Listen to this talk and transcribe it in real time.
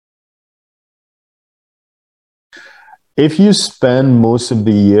if you spend most of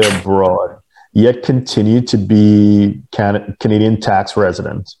the year abroad, yet continue to be Canadian tax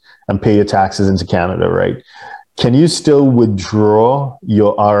resident and pay your taxes into Canada, right? Can you still withdraw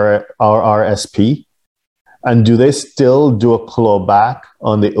your RRSP? And do they still do a clawback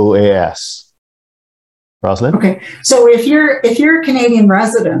on the OAS? Rosalind? Okay, so if you're a Canadian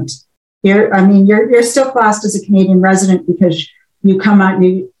resident, you're still classed as a Canadian resident because you come out.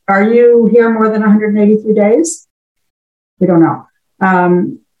 Are you here more than 183 days? We don't know.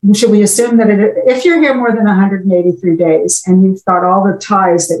 Should we assume that if you're here more than 183 days and you've got all the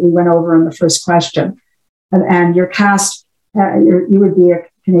ties that we went over in the first question, and you're cast, you would be a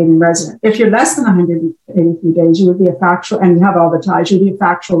Canadian resident. If you're less than 183 days, you would be a factual, and you have all the ties, you'd be a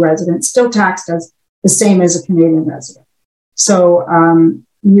factual resident, still taxed as the same as a Canadian resident. So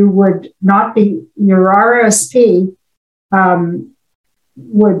you would not be, your RRSP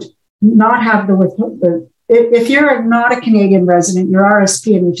would not have if you're not a Canadian resident, your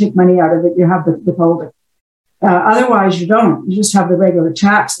RRSP and you take money out of it, you have the withholding. Otherwise, you don't. You just have the regular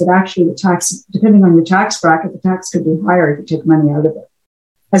tax, but actually the tax, depending on your tax bracket, the tax could be higher if you take money out of it.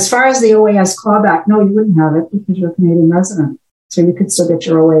 As far as the OAS clawback, no, you wouldn't have it because you're a Canadian resident. So you could still get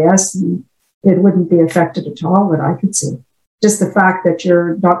your OAS and it wouldn't be affected at all, what I could see. Just the fact that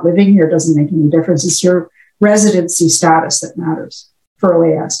you're not living here doesn't make any difference. It's your residency status that matters for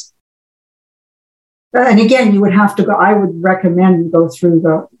OAS. And again, you would have to go, I would recommend you go through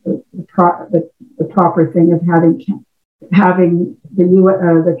the proper thing of having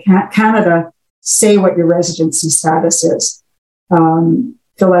Canada say what your residency status is.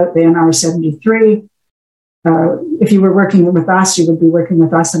 Fill out the NR 73. If you were working with us, you would be working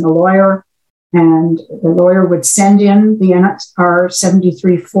with us and a lawyer. And the lawyer would send in the NR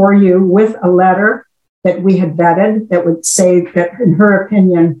 73 for you with a letter that we had vetted that would say that in her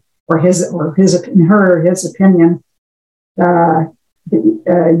opinion, his opinion,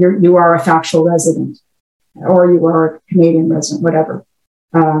 you are a factual resident or you are a Canadian resident, whatever.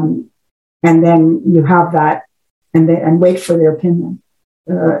 And then you have that and wait for their opinion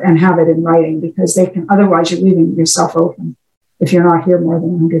and have it in writing because they can, otherwise you're leaving yourself open if you're not here more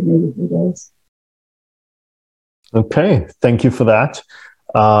than 183 days. Okay, thank you for that.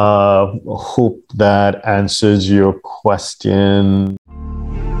 Hope that answers your question.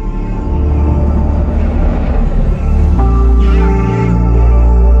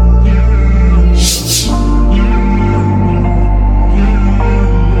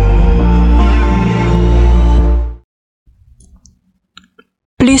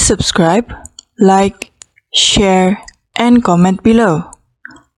 Please subscribe, like, share, and comment below.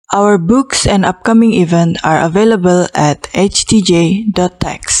 Our books and upcoming event are available at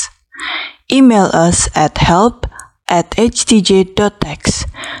htj.tax. Email us at help@htj.tax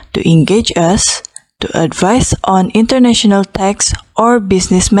to engage us, to advise on international tax or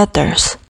business matters.